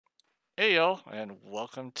Hey y'all, and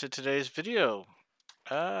welcome to today's video.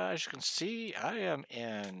 As you can see, I am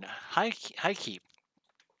in Highkeep.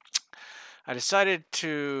 I decided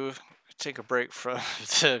to take a break from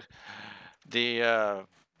the the, uh,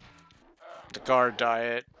 the guard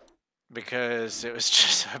diet because it was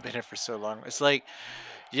just I've been here for so long. It's like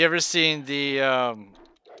you ever seen the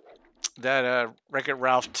that Wreck-It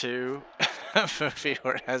Ralph 2 movie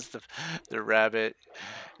where it has the rabbit?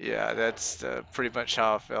 Yeah, that's pretty much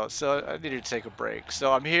how I felt. So I needed to take a break.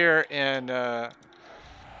 So I'm here in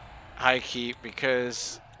Highkeep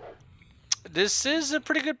because this is a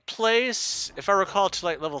pretty good place. If I recall, to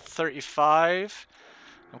like level 35.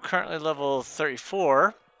 I'm currently level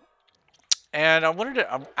 34, and I wanted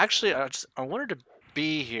to. I wanted to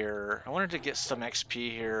be here. I wanted to get some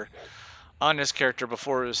XP here on this character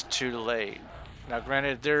before it was too late. Now,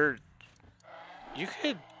 granted, you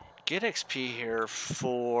could get XP here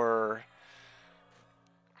for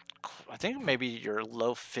I think maybe your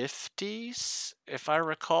low 50s, if I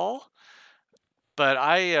recall. But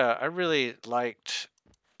I really liked.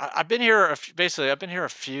 I've been here basically. I've been here a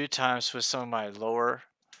few times with some of my lower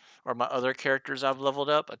or my other characters I've leveled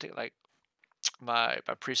up. I think like my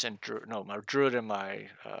priest and druid, no, my druid and my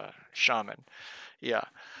shaman. Yeah.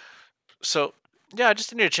 So yeah, I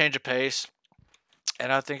just need a change of pace,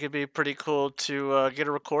 and I think it'd be pretty cool to get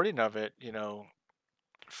a recording of it.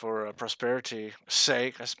 For prosperity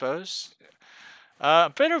sake, I suppose.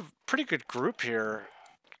 I've been a pretty good group here.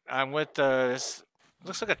 I'm with this.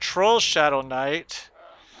 Looks like a troll ShadowKnight.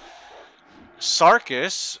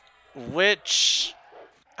 Sarkis, which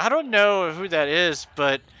I don't know who that is,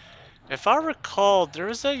 but if I recall, there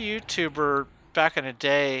was a YouTuber back in the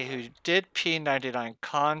day who did P99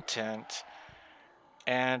 content,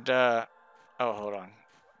 and oh, hold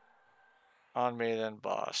on me then,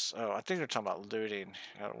 boss. Oh, I think they're talking about looting.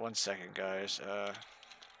 1 second, guys.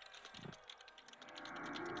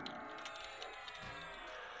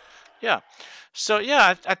 Yeah. So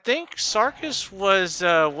yeah, I think Sarkis was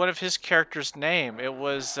one of his characters' name. It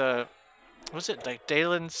was it like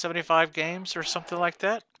Dalen 75 Games or something like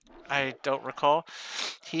that? I don't recall.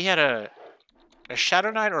 He had a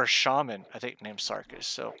Shadow Knight or a Shaman, I think, named Sarkis.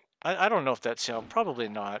 So I don't know if that's him. Probably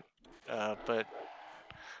not. But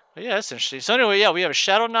yeah, that's interesting. So anyway, yeah, we have a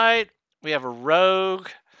Shadow Knight. We have a Rogue.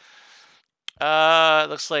 It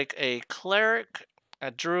looks like a Cleric,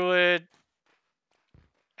 a Druid,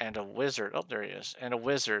 and a Wizard. Oh, there he is. And a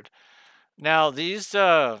Wizard. Now, this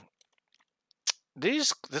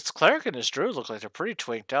Cleric and this Druid look like they're pretty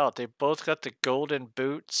twinked out. They both got the golden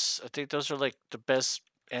boots. I think those are like the best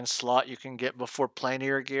end slot you can get before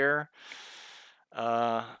Planear gear.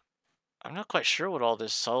 Uh, I'm not quite sure what all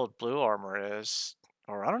this solid blue armor is,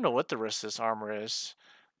 or I don't know what the rest of this armor is.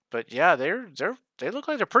 But yeah, they look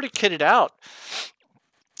like they're pretty kitted out.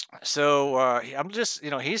 So I'm just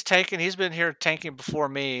he's tanking. He's been here tanking before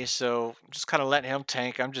me, so I'm just kind of letting him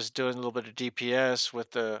tank. I'm just doing a little bit of DPS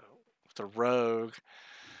with the rogue,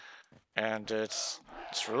 and it's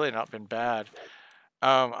really not been bad.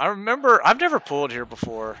 I remember I've never pulled here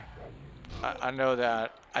before. I know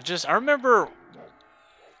that. I remember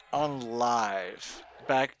on live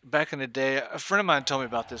back in the day. A friend of mine told me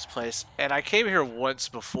about this place, and I came here once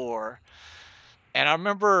before, and I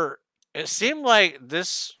remember it seemed like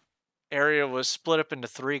this area was split up into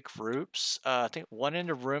three groups. I think one in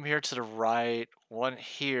the room here to the right, one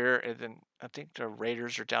here, and then I think the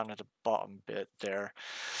raiders are down at the bottom bit there.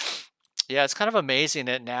 Yeah, it's kind of amazing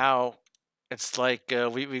that now it's like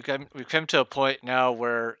we've come to a point now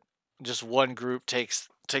where just one group takes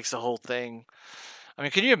the whole thing. I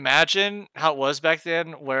mean, can you imagine how it was back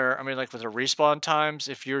then? Where I mean, like with the respawn times,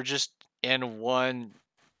 if you're just in one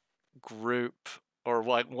group or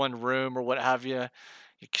like one room or what have you,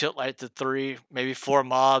 you kill like the three, maybe four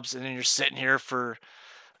mobs, and then you're sitting here for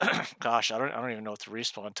gosh, I don't even know what the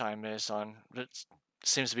respawn time is on. It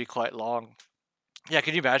seems to be quite long. Yeah,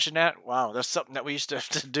 can you imagine that? Wow, that's something that we used to have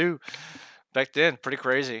to do back then. Pretty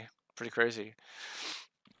crazy. Pretty crazy.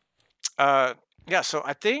 Uh, yeah. So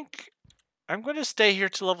I think I'm going to stay here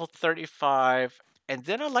to level 35, and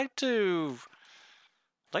then I'd like to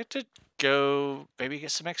go maybe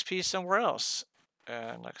get some XP somewhere else.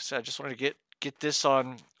 And like I said, I just wanted to get this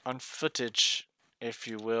on footage, if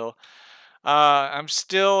you will. I'm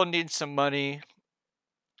still needing some money.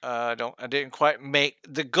 I didn't quite make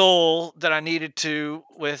the goal that I needed to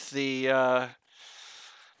with the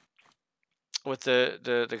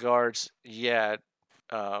guards yet.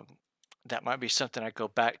 Um, that might be something I go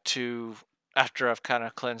back to after I've kind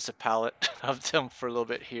of cleansed the palate of them for a little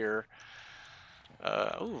bit here.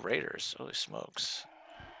 Oh, Raiders! Holy smokes!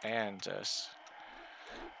 And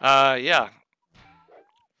yeah,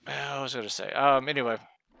 I was gonna say. Anyway,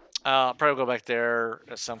 I'll probably go back there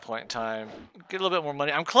at some point in time. Get a little bit more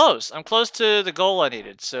money. I'm close. I'm close to the goal I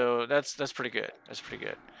needed. So that's pretty good. That's pretty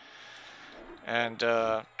good. And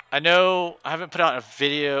I know I haven't put out a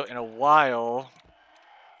video in a while.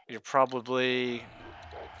 You're probably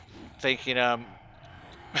thinking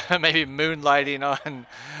maybe moonlighting on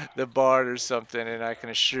the bard or something, and I can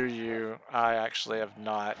assure you I actually have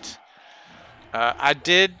not. I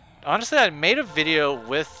did, honestly, I made a video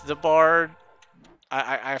with the bard.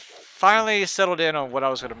 I finally settled in on what I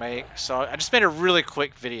was going to make, so I just made a really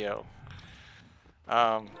quick video.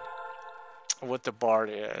 What the bard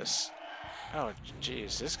is. Oh,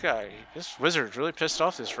 jeez, this wizard's really pissed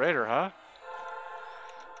off this raider, huh?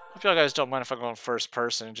 Hope y'all guys don't mind if I go in first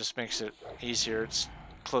person. It just makes it easier. It's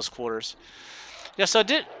close quarters. Yeah, so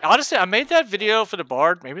honestly, I made that video for the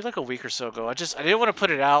bard maybe like a week or so ago. I didn't want to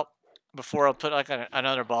put it out before I put like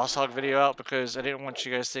another boss hog video out, because I didn't want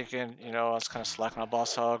you guys thinking, I was kind of slacking on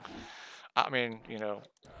boss hog. I mean,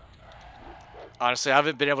 honestly, I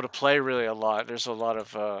haven't been able to play really a lot. There's a lot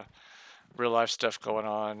of real life stuff going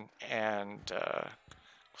on, and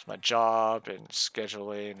with my job and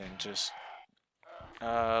scheduling, and just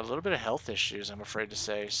a little bit of health issues, I'm afraid to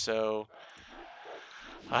say. So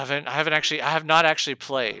I have not actually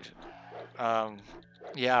played.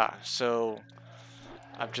 Yeah, so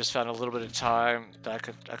I've just found a little bit of time that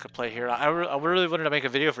I could play here. I really wanted to make a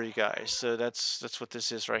video for you guys, so that's what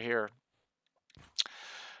this is right here.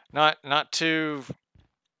 Not too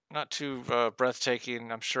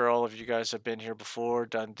breathtaking. I'm sure all of you guys have been here before,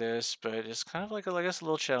 done this, but it's kind of like I guess a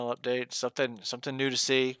little channel update, something new to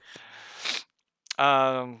see.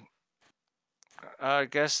 I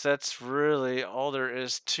guess that's really all there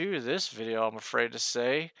is to this video, I'm afraid to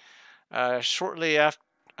say. Shortly after,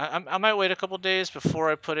 I might wait a couple days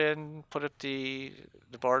before I put up the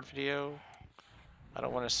bard video. I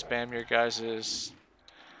don't want to spam your guys's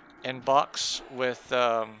inbox with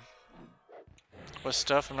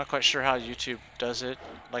stuff. I'm not quite sure how YouTube does it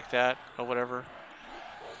like that or whatever.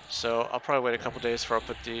 So I'll probably wait a couple days before I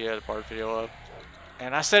put the bard video up.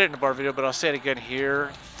 And I said it in the bard video, but I'll say it again here.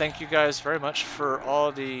 Thank you guys very much for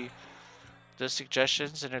all the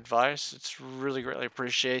suggestions and advice. It's really greatly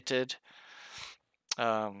appreciated.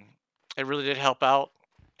 It really did help out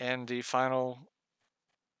in the final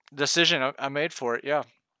decision I made for it. Yeah.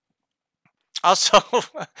 Also,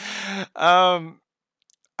 I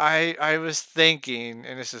was thinking,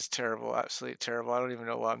 and this is terrible, absolutely terrible. I don't even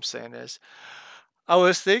know why I'm saying this. I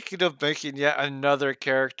was thinking of making yet another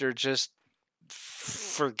character just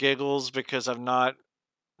for giggles, because I'm not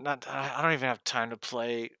I don't even have time to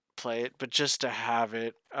play it, but just to have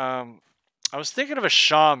it. I was thinking of a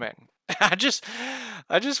shaman. I just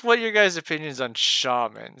want your guys' opinions on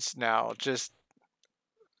shamans now. Just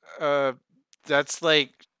that's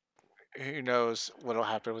like, who knows what'll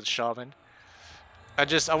happen with shaman. I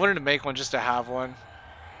wanted to make one just to have one.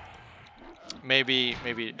 Maybe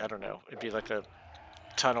I don't know. It'd be like a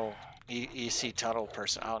tunnel EC tunnel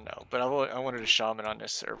person. I don't know. But I wanted a shaman on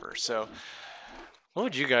this server. So what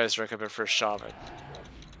would you guys recommend for a shaman?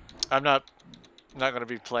 I'm not going to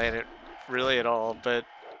be playing it really at all, but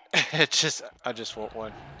I just want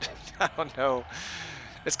one. I don't know.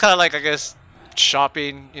 It's kind of like, I guess,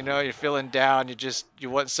 shopping. You're feeling down. You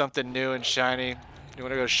want something new and shiny. You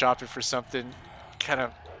want to go shopping for something, kind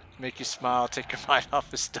of make you smile, take your mind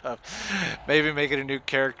off the stuff. Maybe making a new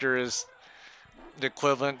character is the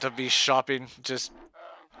equivalent to be shopping. Just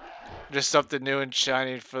something new and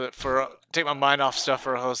shiny for take my mind off stuff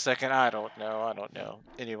for a whole second. I don't know.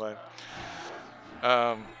 Anyway.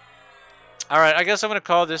 Alright, I guess I'm gonna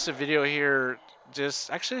call this a video here.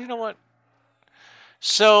 Actually, you know what?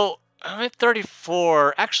 So I'm at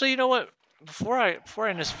 34. Actually, you know what? Before I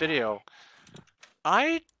end this video,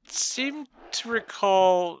 I seem to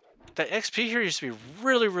recall that XP here used to be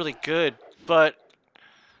really, really good, but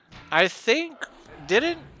I think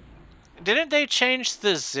didn't they change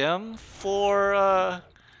the Zim for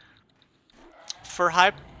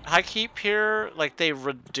Highkeep here? Like, they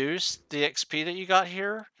reduced the XP that you got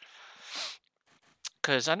here?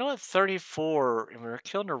 Because I know at 34, when we were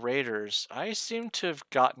killing the raiders, I seem to have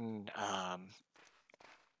gotten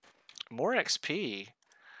more XP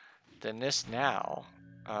than this now.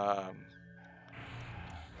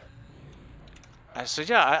 So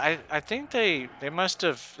yeah, I think they must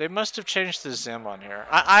have changed the Zim on here.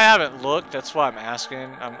 I haven't looked. That's why I'm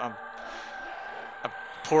asking. I'm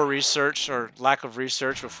poor research or lack of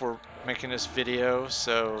research before making this video.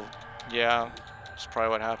 So yeah, that's probably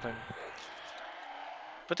what happened.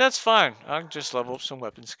 But that's fine. I can just level up some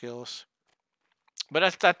weapon skills. But I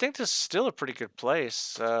think this is still a pretty good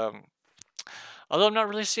place. Although I'm not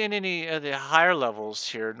really seeing any of the higher levels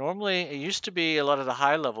here. Normally, it used to be a lot of the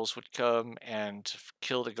high levels would come and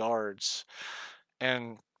kill the guards,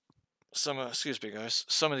 and excuse me, guys,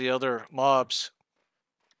 some of the other mobs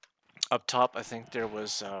up top. I think there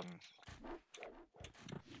was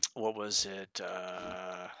what was it?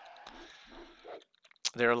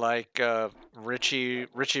 They're like Richie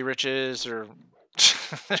Riches, or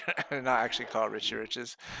they're not actually called Richie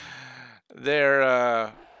Riches.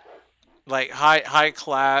 They're like high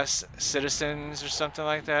class citizens or something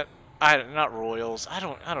like that. Not royals. I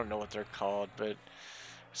don't know what they're called, but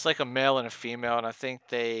it's like a male and a female, and I think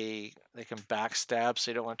they can backstab,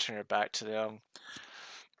 so you don't want to turn your back to them.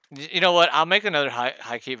 You know what? I'll make another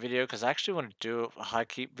high keep video because I actually want to do a high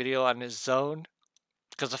keep video on this zone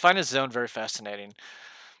because I find this zone very fascinating,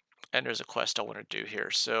 and there's a quest I want to do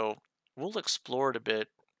here. So we'll explore it a bit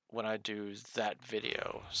when I do that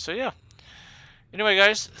video. So yeah. Anyway,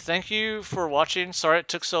 guys, thank you for watching. Sorry it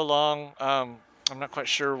took so long. I'm not quite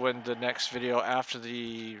sure when the next video after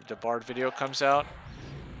the Bard video comes out.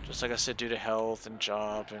 Just like I said, due to health and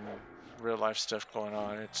job and real life stuff going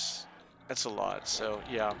on, it's a lot. So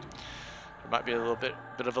yeah, there might be a little bit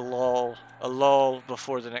of a lull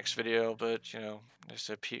before the next video. But you know, I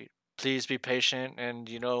said, please be patient, and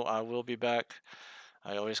you know I will be back.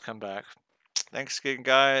 I always come back. Thanks again,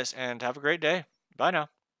 guys, and have a great day. Bye now.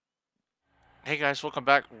 Hey guys, welcome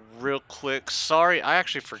back real quick. Sorry, I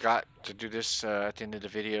actually forgot to do this at the end of the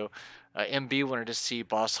video. MB wanted to see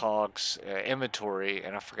Boss Hog's inventory,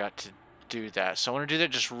 and I forgot to do that. So I want to do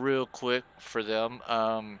that just real quick for them.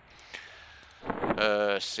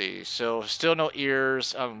 Let's see. So still no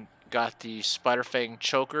ears. Got the Spider Fang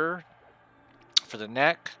choker for the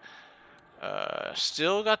neck.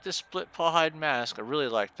 Still got the split paw hide mask. I really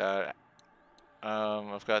like that.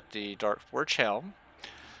 I've got the Dark Forge helm.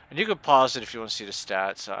 And you can pause it if you want to see the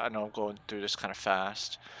stats. I know I'm going through this kind of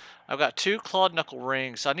fast. I've got 2 clawed knuckle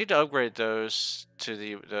rings. I need to upgrade those to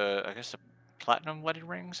the I guess the platinum wedding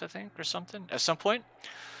rings, I think, or something at some point.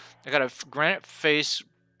 I got a granite face,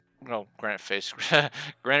 no granite face,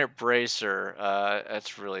 granite bracer.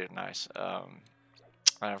 That's really nice. And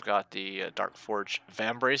I've got the Dark Forge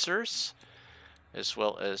Van bracers, as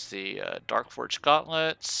well as the Dark Forge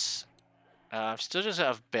gauntlets. Still just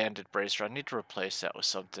have banded bracer. I need to replace that with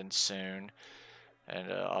something soon.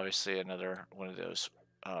 And obviously another one of those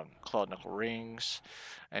clawed knuckle rings.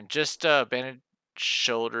 And just banded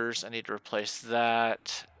shoulders. I need to replace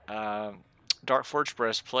that. Dark Forge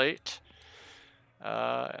breastplate.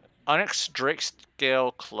 Onyx Drake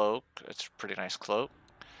Scale cloak. It's a pretty nice cloak.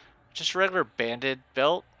 Just regular banded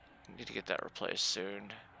belt. Need to get that replaced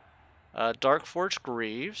soon. Dark Forge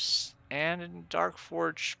greaves and Dark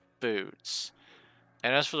Forge boots.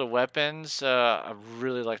 And as for the weapons, I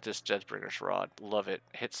really like this Deathbringer's rod. Love it.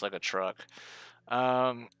 Hits like a truck.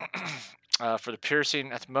 For the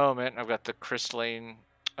piercing, at the moment, I've got the crystalline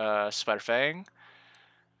Spider Fang.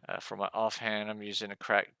 For my offhand, I'm using a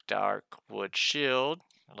cracked dark wood shield.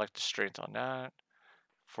 I like the strength on that.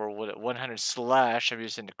 For 100 slash, I'm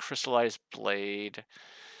using the crystallized blade.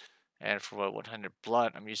 And for my 100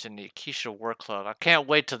 blunt, I'm using the Acacia War Club. I can't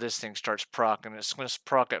wait till this thing starts procking. It's going to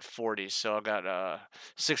proc at 40, so I've got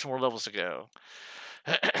 6 more levels to go.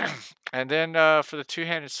 And then for the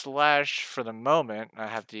two-handed slash, for the moment, I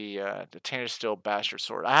have the Tainted Steel Bastard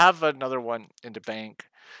Sword. I have another one in the bank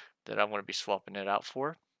that I'm going to be swapping it out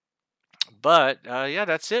for. But yeah,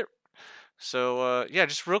 that's it. So yeah,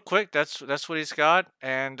 just real quick, that's what he's got,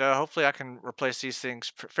 and hopefully I can replace these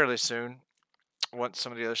things fairly soon once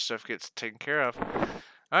some of the other stuff gets taken care of.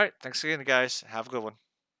 All right, thanks again, guys. Have a good one.